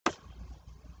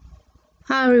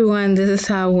Hi everyone, this is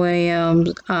Ty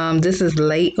Williams. This is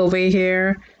late over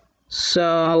here,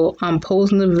 so I'm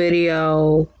posting the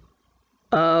video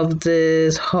of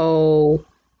this whole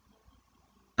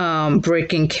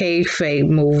breaking kayfabe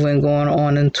movement going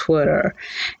on in Twitter.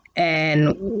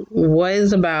 And what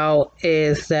it's about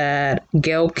is that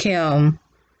Gail Kim,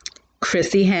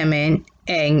 Christy Hemme,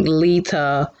 and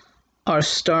Lita are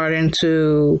starting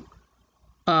to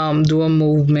do a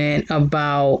movement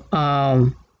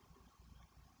about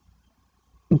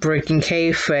breaking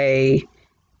kayfabe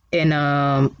in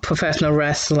professional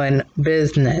wrestling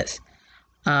business.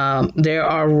 There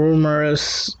are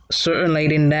rumors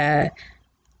circulating that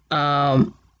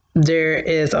there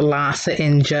is a lot of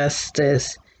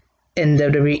injustice in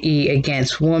WWE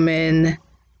against women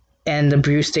and the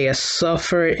abuse they have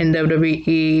suffered in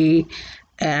WWE.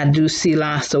 And I do see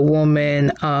lots of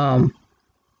women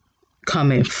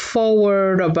coming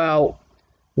forward about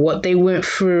what they went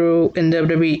through in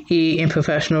WWE in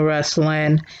professional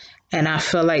wrestling. And I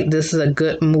feel like this is a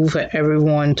good move for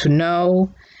everyone to know.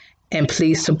 And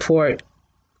please support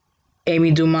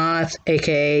Amy Dumas,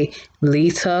 aka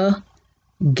Lita,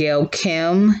 Gail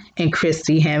Kim, and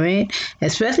Christy Hemme,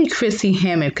 especially Christy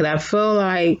Hemme, because I feel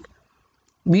like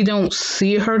we don't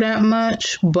see her that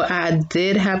much, but I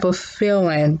did have a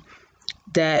feeling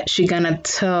that she's gonna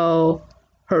tell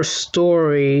her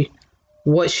story,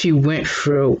 what she went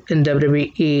through in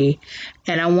WWE.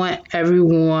 And I want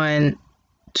everyone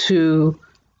to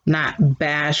not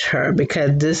bash her,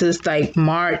 because this is like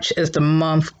March is the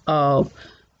month of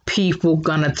people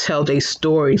gonna tell their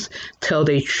stories, tell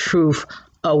their truth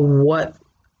of what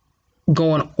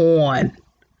going on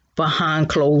behind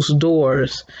closed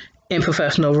doors in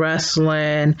professional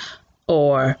wrestling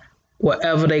or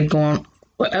whatever they going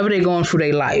through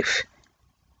their life.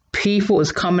 People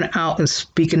is coming out and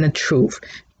speaking the truth.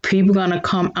 People gonna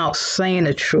come out saying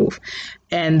the truth.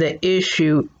 And the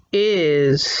issue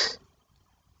is,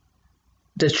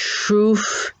 the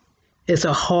truth is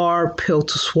a hard pill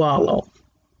to swallow.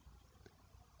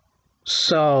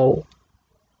 So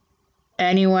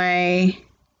anyway,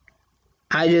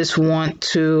 I just want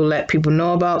to let people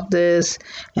know about this.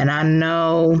 And I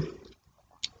know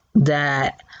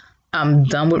that I'm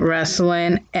done with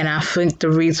wrestling. And I think the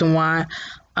reason why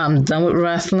I'm done with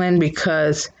wrestling,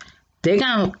 because they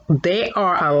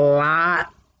are a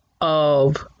lot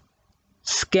of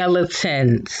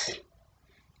skeletons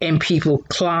in people's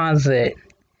closet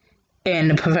in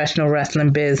the professional wrestling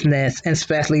business, and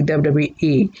especially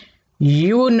WWE.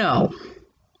 You will know.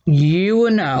 You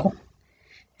will know.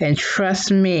 And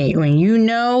trust me, when you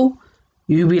know,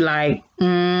 you be like,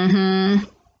 I'm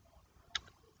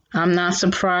not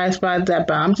surprised by that,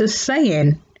 but I'm just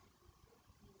saying,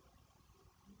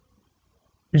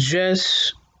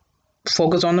 just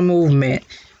focus on the movement.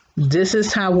 This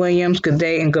is Ty Williams. Good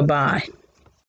day and goodbye.